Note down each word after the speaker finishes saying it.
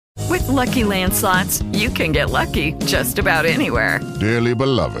Lucky Land Slots, you can get lucky just about anywhere. Dearly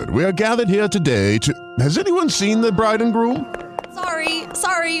beloved, we are gathered here today to... Has anyone seen the bride and groom?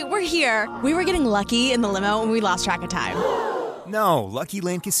 Sorry, we're here. We were getting lucky in the limo and we lost track of time. No, Lucky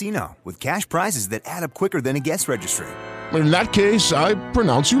Land Casino, with cash prizes that add up quicker than a guest registry. In that case, I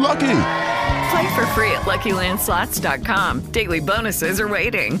pronounce you lucky. Play for free at LuckyLandSlots.com. Daily bonuses are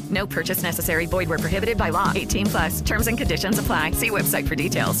waiting. No purchase necessary. Void where prohibited by law. 18+. Terms and conditions apply. See website for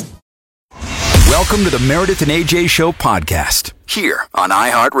details. Welcome to the Meredith and AJ Show podcast here on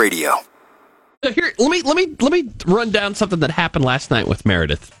iHeartRadio. Here, let me run down something that happened last night with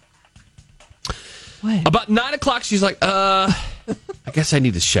Meredith. What? About 9 o'clock, she's like, I guess I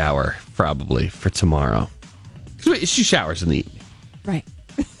need a shower probably for tomorrow. She showers in the evening. Right.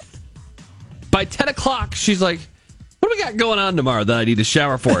 By 10 o'clock, she's like, what do we got going on tomorrow that I need a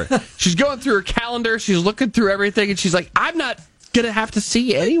shower for? She's going through her calendar. She's looking through everything. And she's like, I'm not going to have to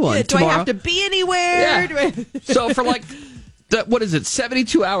see anyone tomorrow. Do I have to be anywhere? Yeah. So for like, what is it,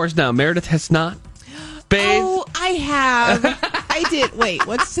 72 hours now, Meredith has not bathed? Oh, I have. I did. Wait,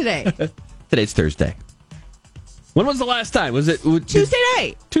 what's today? Today's Thursday. When was the last time? Was it Tuesday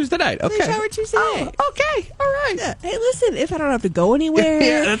night? Tuesday night. Okay. I showered Tuesday night. Okay. All right. Yeah. Hey, listen, if I don't have to go anywhere,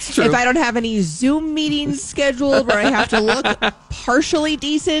 yeah, that's true. If I don't have any Zoom meetings scheduled where I have to look partially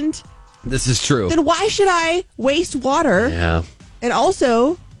decent, this is true. then why should I waste water? Yeah. And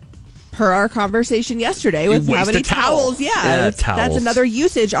also, per our conversation yesterday with how many towels, towels. That's another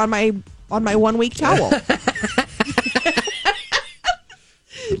usage on my 1 week towel.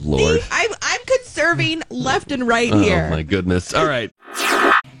 Lord. See, I'm conserving left and right here. Oh my goodness. All right.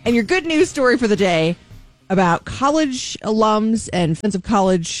 And your good news story for the day about college alums and fans of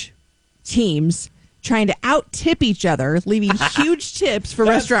college teams trying to out-tip each other, leaving huge tips for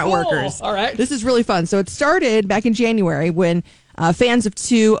restaurant workers. All right. This is really fun. So it started back in January when fans of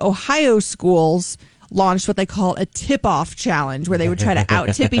 2 Ohio schools launched what they call a tip-off challenge, where they would try to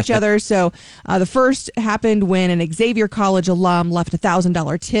out-tip each other. So the first happened when an Xavier College alum left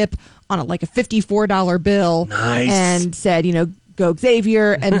 $1,000 tip on a $54 bill. Nice. And said, go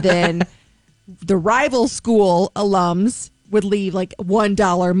Xavier. And then the rival school alums would leave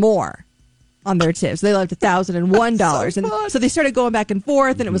 $1 more on their tips. They left $1,001. And so they started going back and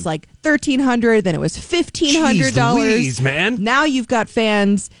forth, and it was $1,300, then it was $1,500. Jeez Louise, man. Now you've got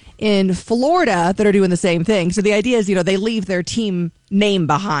fans in Florida that are doing the same thing. So the idea is, they leave their team name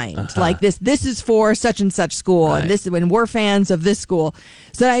behind. Like this is for such and such school, right. and this when we're fans of this school.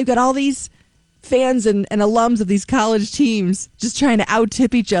 So now you've got all these fans and alums of these college teams just trying to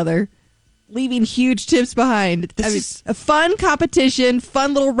out-tip each other, leaving huge tips behind. This is a fun competition,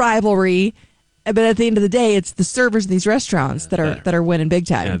 fun little rivalry. But at the end of the day, it's the servers in these restaurants that are winning big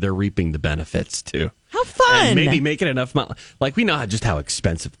time. Yeah, they're reaping the benefits too. How fun! And maybe making enough money. We know just how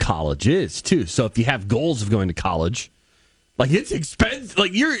expensive college is too. So if you have goals of going to college, it's expensive.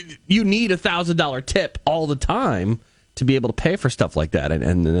 You need $1,000 tip all the time to be able to pay for stuff like that.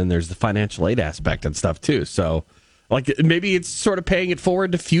 And then there's the financial aid aspect and stuff too. So maybe it's sort of paying it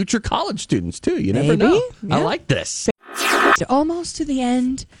forward to future college students too. You never know. Yeah. I like this. Almost to the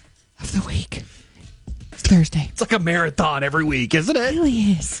end of the week. It's Thursday. It's like a marathon every week, isn't it? It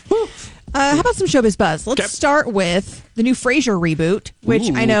really is. How about some showbiz buzz? Let's start with the new Frasier reboot, which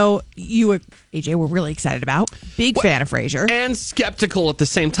I know you, AJ, were really excited about. Big fan of Frasier, and skeptical at the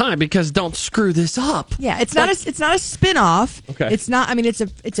same time because don't screw this up. Yeah, it's not a spin-off. Okay. It's not. I mean, it's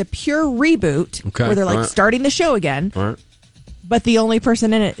a pure reboot where they're starting the show again. All right. But the only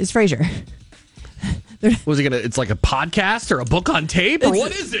person in it is Frasier. Was it it's like a podcast or a book on tape or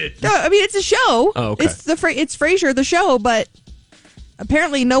what is it? No, I mean it's a show. Oh, okay. It's Frasier the show, but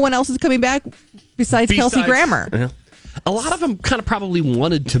apparently no one else is coming back besides Kelsey Grammer. Yeah. A lot of them kind of probably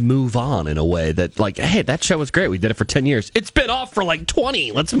wanted to move on in a way that hey, that show was great. We did it for 10 years. It's been off for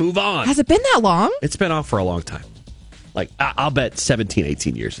 20. Let's move on. Has it been that long? It's been off for a long time. I'll bet 17,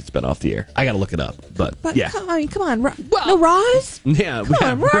 18 years it's been off the air. I got to look it up, but yeah. Come on. No, Roz? Yeah. Come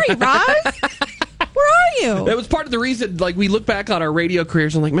on, where are you, Roz? Where are you? That was part of the reason, we look back on our radio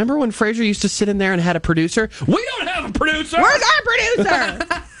careers and remember when Frasier used to sit in there and had a producer? We don't have a producer! Where's our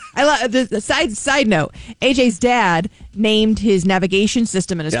producer? I love the side note. AJ's dad named his navigation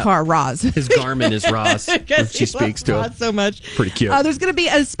system in his car Roz. His Garmin is Roz. She speaks to Roz it so much. Pretty cute. There's going to be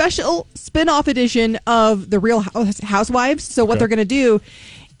a special spin-off edition of The Real Housewives. So what they're going to do,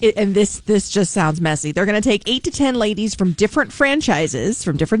 and this just sounds messy, they're going to take 8 to 10 ladies from different franchises,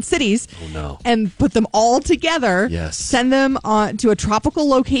 from different cities, and put them all together. Yes. Send them on to a tropical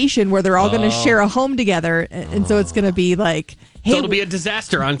location where they're all going to share a home together. And so it's going to be hey, So it'll be a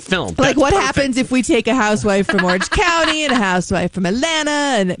disaster on film. like, That's what perfect. happens if we take a housewife from Orange County and a housewife from Atlanta,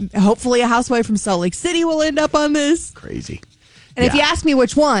 and hopefully a housewife from Salt Lake City will end up on this? Crazy. And if you ask me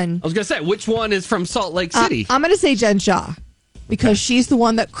which one, I was going to say, which one is from Salt Lake City? I'm going to say Jen Shaw. Because she's the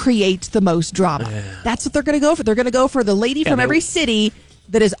one that creates the most drama. That's what they're going to go for. They're going to go for the lady from every city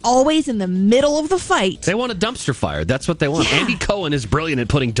that is always in the middle of the fight. They want a dumpster fire. That's what they want. Yeah. Andy Cohen is brilliant at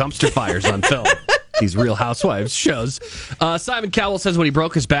putting dumpster fires on film. These Real Housewives shows. Simon Cowell says when he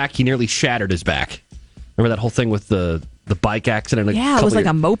broke his back, he nearly shattered his back. Remember that whole thing with the bike accident? Yeah, it was like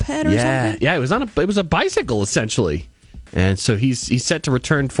a moped or something. Yeah, it was a bicycle essentially. And so he's set to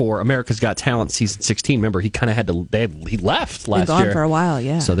return for America's Got Talent season 16. Remember, he kind of had to. He left last Been gone year for a while.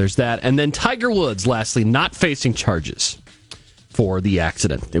 Yeah. So there's that. And then Tiger Woods, lastly, not facing charges for the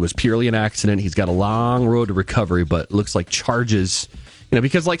accident. It was purely an accident. He's got a long road to recovery, but it looks like charges.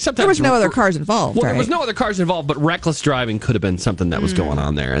 Because like sometimes there was no other cars involved. Well, right? there was no other cars involved, but reckless driving could have been something that was going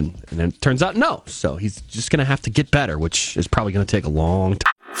on there, and it turns out no. So he's just going to have to get better, which is probably going to take a long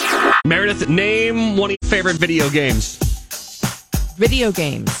time. Meredith, name one of your favorite video games. Video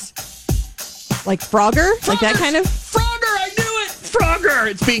games. Like Frogger? Like that kind of? Frogger, I knew it!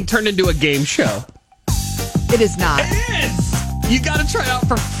 Frogger! It's being turned into a game show. It is not. It is! You got to try out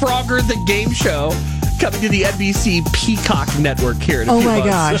for Frogger the Game Show, coming to the NBC Peacock network here in a Oh few my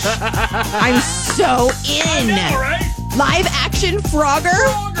months. gosh. I'm so in. I know, right? Live action Frogger?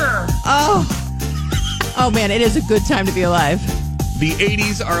 Frogger! Oh man, it is a good time to be alive. The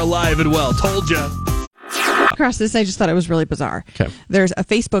 80s are alive and well. Told ya. Across this, I just thought it was really bizarre. Okay. There's a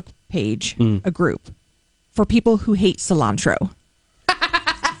Facebook page, a group, for people who hate cilantro.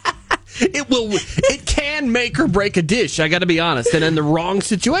 It can make or break a dish, I got to be honest. And in the wrong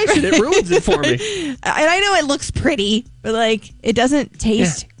situation, it ruins it for me. And I know it looks pretty, but like it doesn't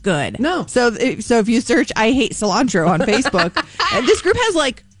taste good. No. So if you search "I hate cilantro" on Facebook, and this group has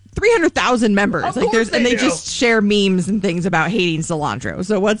like 300,000 members. Of Like course and they they do. just share memes and things about hating cilantro.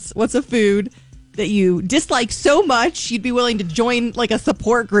 So what's a food that you dislike so much you'd be willing to join like a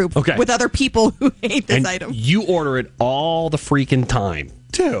support group with other people who hate this And item? you order it all the freaking time,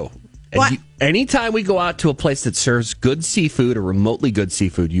 too. And anytime we go out to a place that serves good seafood or remotely good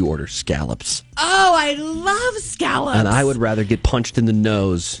seafood, you order scallops. Oh, I love scallops. And I would rather get punched in the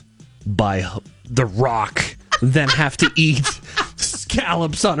nose by The Rock than have to eat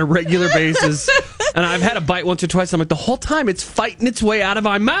scallops on a regular basis. And I've had a bite once or twice. I'm like, the whole time it's fighting its way out of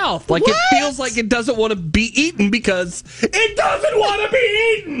my mouth. Like it feels like it doesn't want to be eaten because it doesn't want to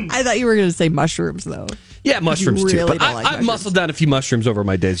be eaten. I thought you were going to say mushrooms, though. Yeah, mushrooms too. really But don't like I've mushrooms. muscled down a few mushrooms over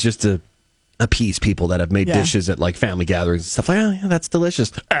my days just to appease people that have made dishes at like family gatherings and stuff. Like, oh, yeah, that's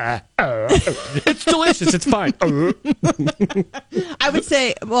delicious. It's delicious. It's fine. I would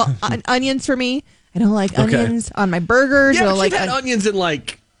say, well, onions for me. I don't like onions on my burgers. Yeah, I but don't like you've had onions in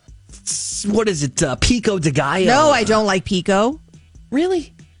like, what is it, pico de gallo? No, I don't like pico.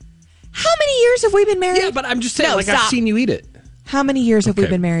 Really? How many years have we been married? Yeah, but I'm just saying, No, I've stop. seen you eat it. How many years have we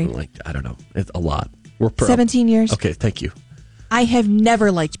been married? Like, I don't know. It's a lot. We're 17 years. Okay, thank you. I have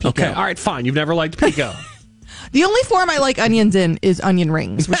never liked pico. Okay, all right, fine. You've never liked pico. The only form I like onions in is onion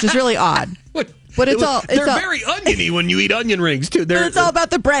rings, which is really odd. But it's all They're very oniony when you eat onion rings too. But it's all about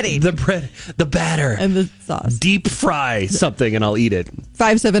the breading. The bread, the batter, and the sauce. Deep fry something, and I'll eat it.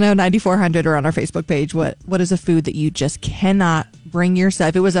 570-9400 or on our Facebook page. What is a food that you just cannot bring yourself?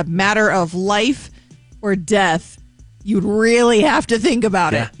 If it was a matter of life or death, you'd really have to think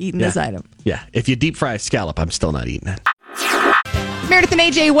about it eating this item. Yeah, if you deep fry a scallop, I'm still not eating it. Meredith and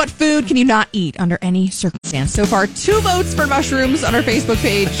AJ, what food can you not eat under any circumstance? So far, 2 votes for mushrooms on our Facebook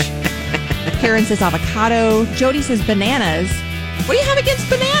page. Karen says avocado. Jody says bananas. What do you have against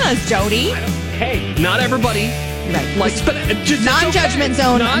bananas, Jody? Hey, not everybody likes bananas. Non-judgment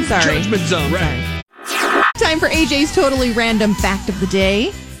zone. I'm sorry. Non-judgment zone, right. Time for AJ's totally random fact of the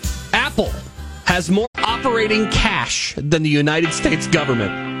day. Apple has more operating cash than the United States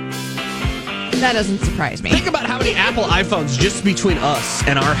government. That doesn't surprise me. Think about how many Apple iPhones just between us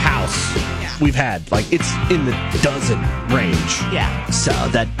and our house we've had. Like, it's in the dozen range. Yeah. So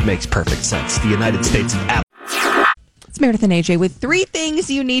that makes perfect sense. The United States of Apple. It's Meredith and AJ with 3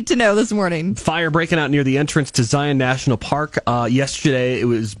 things you need to know this morning. Fire breaking out near the entrance to Zion National Park. Yesterday, it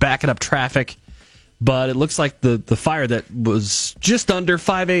was backing up traffic. But it looks like the fire that was just under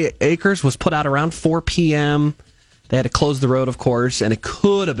 5 acres was put out around 4 p.m., They had to close the road, of course, and it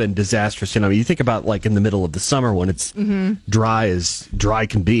could have been disastrous. You know, you think about like in the middle of the summer when it's dry as dry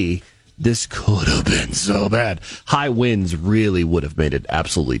can be. This could have been so bad. High winds really would have made it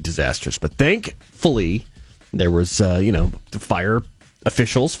absolutely disastrous. But thankfully, there was, the fire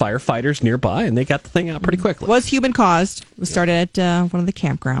officials, firefighters nearby, and they got the thing out pretty quickly. Was human caused. It was started at one of the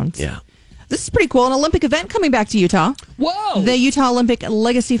campgrounds. Yeah. This is pretty cool. An Olympic event coming back to Utah. Whoa! The Utah Olympic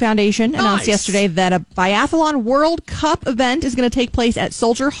Legacy Foundation announced Nice. yesterday that a biathlon World Cup event is going to take place at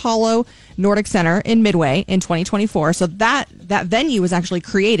Soldier Hollow Nordic Center in Midway in 2024. So that venue was actually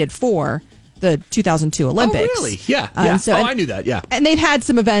created for the 2002 Olympics. Oh, really? Yeah. I knew that. Yeah. And they've had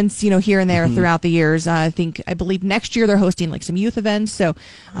some events, here and there throughout the years. I believe next year they're hosting like some youth events. So,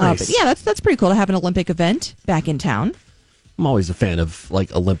 Nice. but yeah, that's pretty cool to have an Olympic event back in town. I'm always a fan of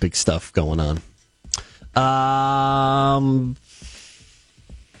like Olympic stuff going on.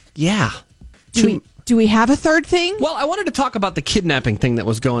 Yeah. Do we have a third thing? Well, I wanted to talk about the kidnapping thing that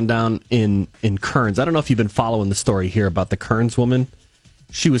was going down in Kearns. I don't know if you've been following the story here about the Kearns woman.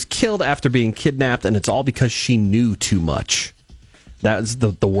 She was killed after being kidnapped, and it's all because she knew too much. That's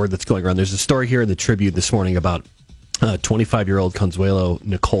the word that's going around. There's a story here in the Tribune this morning about 25-year-old Consuelo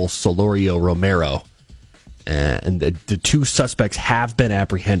Nicole Solorio Romero. And the two suspects have been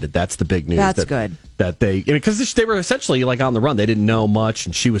apprehended. That's the big news. That's good. That because they were essentially like on the run. They didn't know much,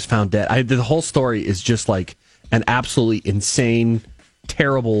 and she was found dead. The whole story is just like an absolutely insane,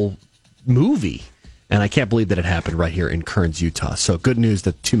 terrible movie. And I can't believe that it happened right here in Kearns, Utah. So good news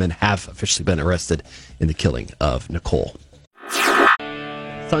that two men have officially been arrested in the killing of Nicole.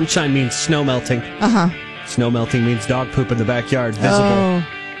 Sunshine means snow melting. Uh-huh. Snow melting means dog poop in the backyard visible. Oh,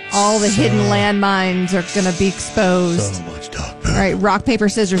 all the hidden landmines are going to be exposed. So much dog poop. All right, rock, paper,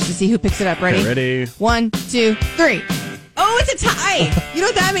 scissors to see who picks it up. Ready? Okay, ready. 1, 2, 3. Oh, it's a tie. You know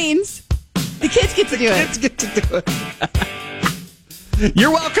what that means? The kids get to do it. Kids get to do it.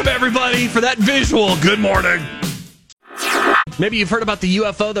 You're welcome, everybody, for that visual. Good morning. Maybe you've heard about the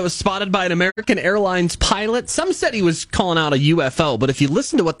UFO that was spotted by an American Airlines pilot. Some said he was calling out a UFO, but if you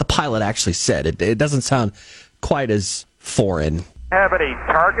listen to what the pilot actually said, it doesn't sound quite as foreign. Have any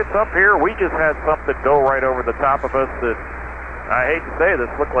targets up here? We just had something go right over the top of us that, I hate to say this,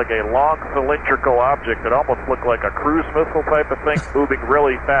 looked like a long cylindrical object that almost looked like a cruise missile type of thing moving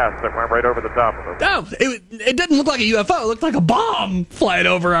really fast that went right over the top of us. No, it didn't look like a UFO. It looked like a bomb flying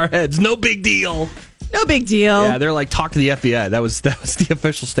over our heads. No big deal. No big deal. Yeah, they're like, talk to the FBI. That was the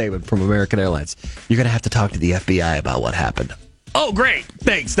official statement from American Airlines. You're going to have to talk to the FBI about what happened. Oh, great.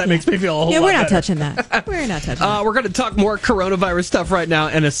 Thanks. That makes me feel a whole lot better. We're not touching that. We're not touching that. We're going to talk more coronavirus stuff right now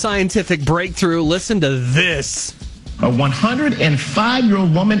and a scientific breakthrough. Listen to this. A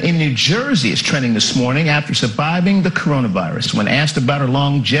 105-year-old woman in New Jersey is trending this morning after surviving the coronavirus. When asked about her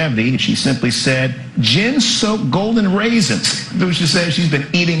longevity, she simply said, gin-soaked golden raisins. She says she's been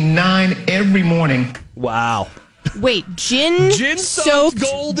eating 9 every morning. Wow. Wait, gin-soaked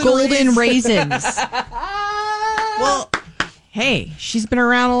golden raisins. Well, hey, she's been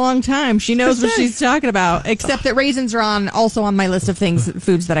around a long time. She knows what she's talking about, except that raisins are also on my list of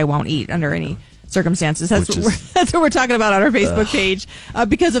foods that I won't eat under any circumstances. That's what we're talking about on our Facebook page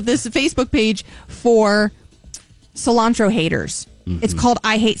because of this Facebook page for cilantro haters. Mm-hmm. It's called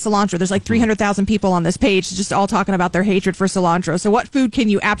I Hate Cilantro. There's like 300,000 people on this page just all talking about their hatred for cilantro. So what food can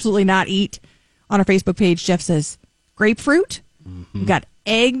you absolutely not eat? On our Facebook page, Jeff says grapefruit. Mm-hmm. We've got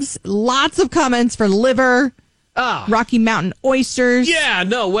eggs. Lots of comments for liver. Rocky Mountain oysters. Yeah,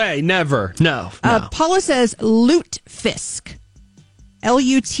 no way. Never. No. Paula says lutefisk.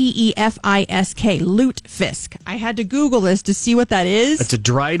 Lutefisk. Lutefisk. I had to Google this to see what that is. It's a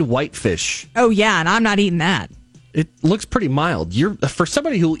dried whitefish. Oh, yeah, and I'm not eating that. It looks pretty mild. You're for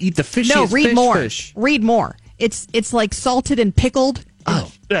somebody who will eat the fishiest No, read fish, more. Fish. Read more. It's like salted and pickled.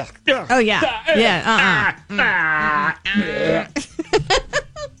 Oh. Oh, yeah. Yeah.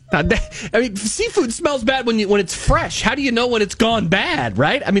 I mean, seafood smells bad when it's fresh. How do you know when it's gone bad,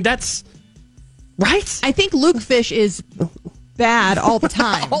 right? I mean, that's... Right? I think lutefish is bad all the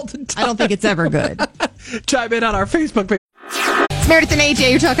time. All the time. I don't think it's ever good. Chime in on our Facebook page. It's Meredith and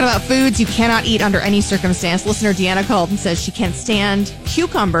AJ. You're talking about foods you cannot eat under any circumstance. Listener Deanna called and says she can't stand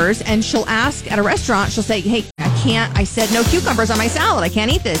cucumbers, and she'll ask at a restaurant, she'll say, hey, I said no cucumbers on my salad. I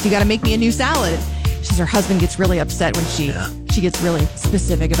can't eat this. You got to make me a new salad. She says her husband gets really upset when she gets really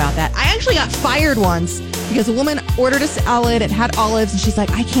specific about that. I actually got fired once because a woman ordered a salad. It had olives, and she's like,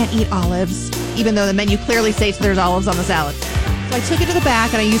 I can't eat olives, even though the menu clearly states there's olives on the salad. So I took it to the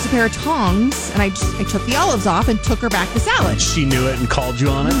back, and I used a pair of tongs, and I took the olives off and took her back the salad. She knew it and called you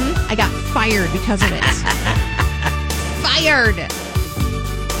on it? Mm-hmm. I got fired because of it. Fired!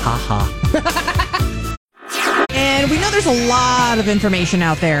 Ha ha. And we know there's a lot of information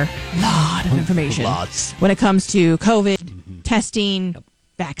out there. Lot of information. Lots. When it comes to COVID, testing,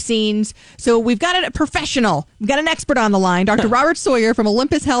 vaccines. So we've got a professional. We've got an expert on the line, Dr. Robert Sawyer from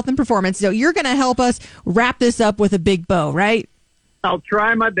Olympus Health and Performance. So you're going to help us wrap this up with a big bow, right? I'll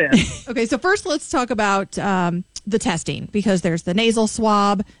try my best. Okay, so first let's talk about the testing, because there's the nasal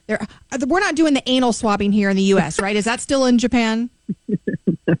swab. We're not doing the anal swabbing here in the U.S., right? Is that still in Japan?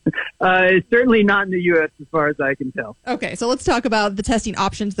 It's certainly not in the U.S. as far as I can tell. Okay, so let's talk about the testing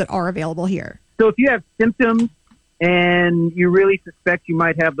options that are available here. So if you have symptoms and you really suspect you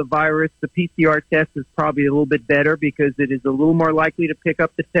might have the virus, the PCR test is probably a little bit better because it is a little more likely to pick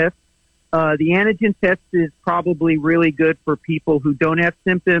up the test. The antigen test is probably really good for people who don't have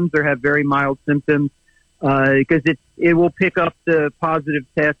symptoms or have very mild symptoms because it will pick up the positive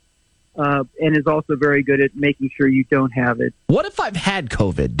test and is also very good at making sure you don't have it. What if I've had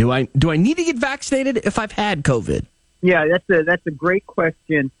COVID? Do I need to get vaccinated if I've had COVID? Yeah, that's a great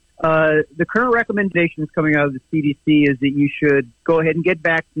question. The current recommendations coming out of the CDC is that you should go ahead and get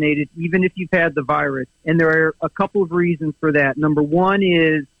vaccinated even if you've had the virus. And there are a couple of reasons for that. Number one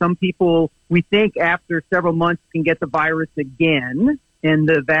is some people, we think after several months, can get the virus again, and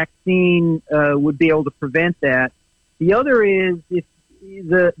the vaccine would be able to prevent that. The other is if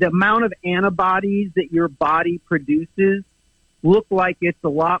the amount of antibodies that your body produces look like it's a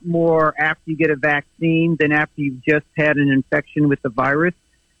lot more after you get a vaccine than after you've just had an infection with the virus.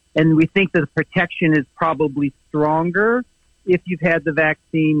 And we think that the protection is probably stronger if you've had the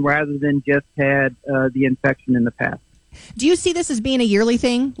vaccine rather than just had the infection in the past. Do you see this as being a yearly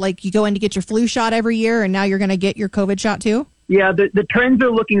thing? Like you go in to get your flu shot every year and now you're going to get your COVID shot too? Yeah, the trends are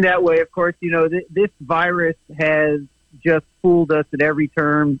looking that way. Of course, this virus has just fooled us at every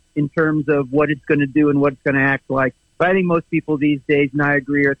turn in terms of what it's going to do and what it's going to act like. But I think most people these days, and I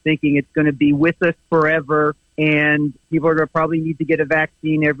agree, are thinking it's going to be with us forever. And people are going to probably need to get a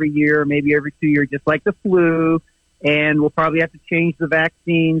vaccine every year, maybe every 2 years, just like the flu. And we'll probably have to change the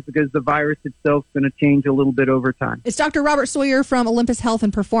vaccines because the virus itself is going to change a little bit over time. It's Dr. Robert Sawyer from Olympus Health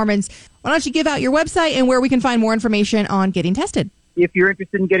and Performance. Why don't you give out your website and where we can find more information on getting tested? If you're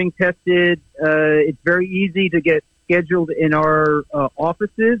interested in getting tested, it's very easy to get scheduled in our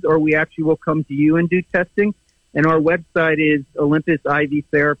offices, or we actually will come to you and do testing. And our website is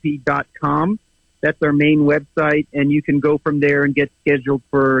olympusivtherapy.com. That's our main website, and you can go from there and get scheduled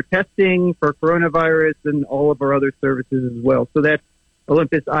for testing, for coronavirus, and all of our other services as well. So that's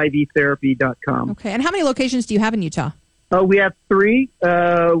olympusivtherapy.com. Okay, and how many locations do you have in Utah? We have 3.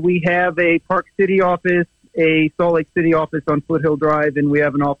 We have a Park City office, a Salt Lake City office on Foothill Drive, and we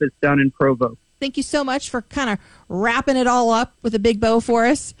have an office down in Provo. Thank you so much for kind of wrapping it all up with a big bow for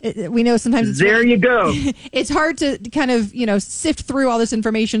us. We know sometimes it's there. You go. It's hard to kind of sift through all this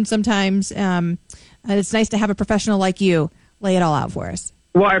information sometimes. It's nice to have a professional like you lay it all out for us.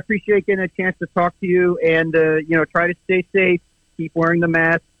 Well, I appreciate getting a chance to talk to you, and try to stay safe, keep wearing the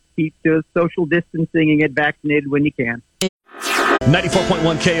mask, keep social distancing, and get vaccinated when you can.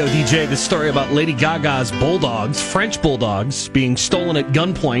 94.1 KODJ. The story about Lady Gaga's bulldogs, French bulldogs, being stolen at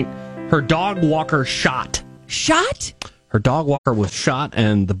gunpoint. Her dog walker shot. Shot? Her dog walker was shot,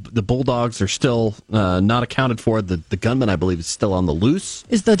 and the bulldogs are still not accounted for. The gunman, I believe, is still on the loose.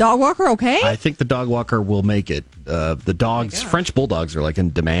 Is the dog walker okay? I think the dog walker will make it. The dogs, French bulldogs, are like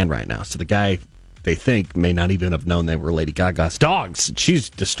in demand right now. So the guy, they think, may not even have known they were Lady Gaga's dogs. She's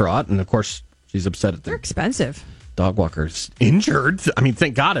distraught, and of course, she's upset at They're expensive. Dog walker's injured. I mean,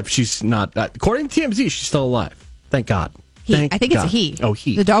 thank God if she's not. According to TMZ, she's still alive. Thank God. I think it's a he. Oh,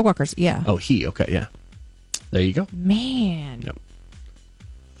 he. The dog walkers, yeah. Oh, he. Okay, yeah. There you go. Man. Yep.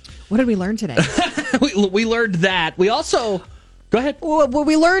 What did we learn today? we learned that. We also... Go ahead. Well,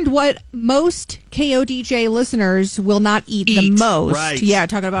 we learned what most KODJ listeners will not eat the most. Right. Yeah,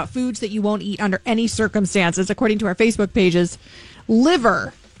 talking about foods that you won't eat under any circumstances, according to our Facebook pages.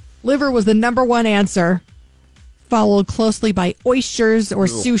 Liver. Liver was the number one answer, followed closely by oysters or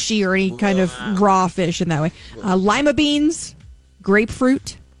sushi or any kind of raw fish in that way. Lima beans,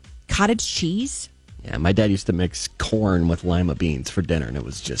 grapefruit, cottage cheese. Yeah, my dad used to mix corn with lima beans for dinner, and it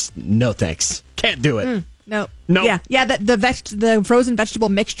was just, no thanks. Can't do it. No. No. Yeah, the frozen vegetable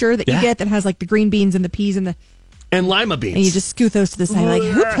mixture that you get that has like the green beans and the peas and lima beans. And you just scoot those to the side. Like,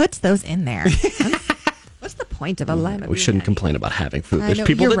 who puts those in there? What's the point of a lima bean? We shouldn't complain about having food. There's know,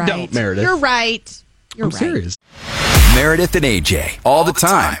 people that right. don't, Meredith. You're right. I'm serious. Meredith and AJ, all the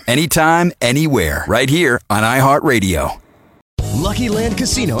time, anytime, anywhere, right here on iHeartRadio. Lucky Land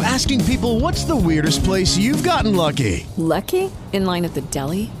Casino, asking people, what's the weirdest place you've gotten lucky? Lucky? In line at the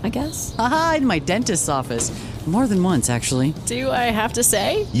deli, I guess? Aha, in my dentist's office. More than once, actually. Do I have to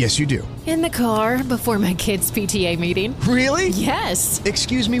say? Yes, you do. In the car before my kids' PTA meeting. Really? Yes.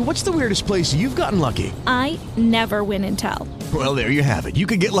 Excuse me, what's the weirdest place you've gotten lucky? I never win and tell. Well, there you have it. You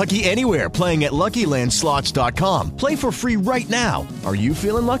can get lucky anywhere, playing at LuckyLandSlots.com. Play for free right now. Are you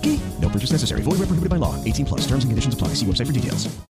feeling lucky? No purchase necessary. Void where prohibited by law. 18+. Terms and conditions apply. See website for details.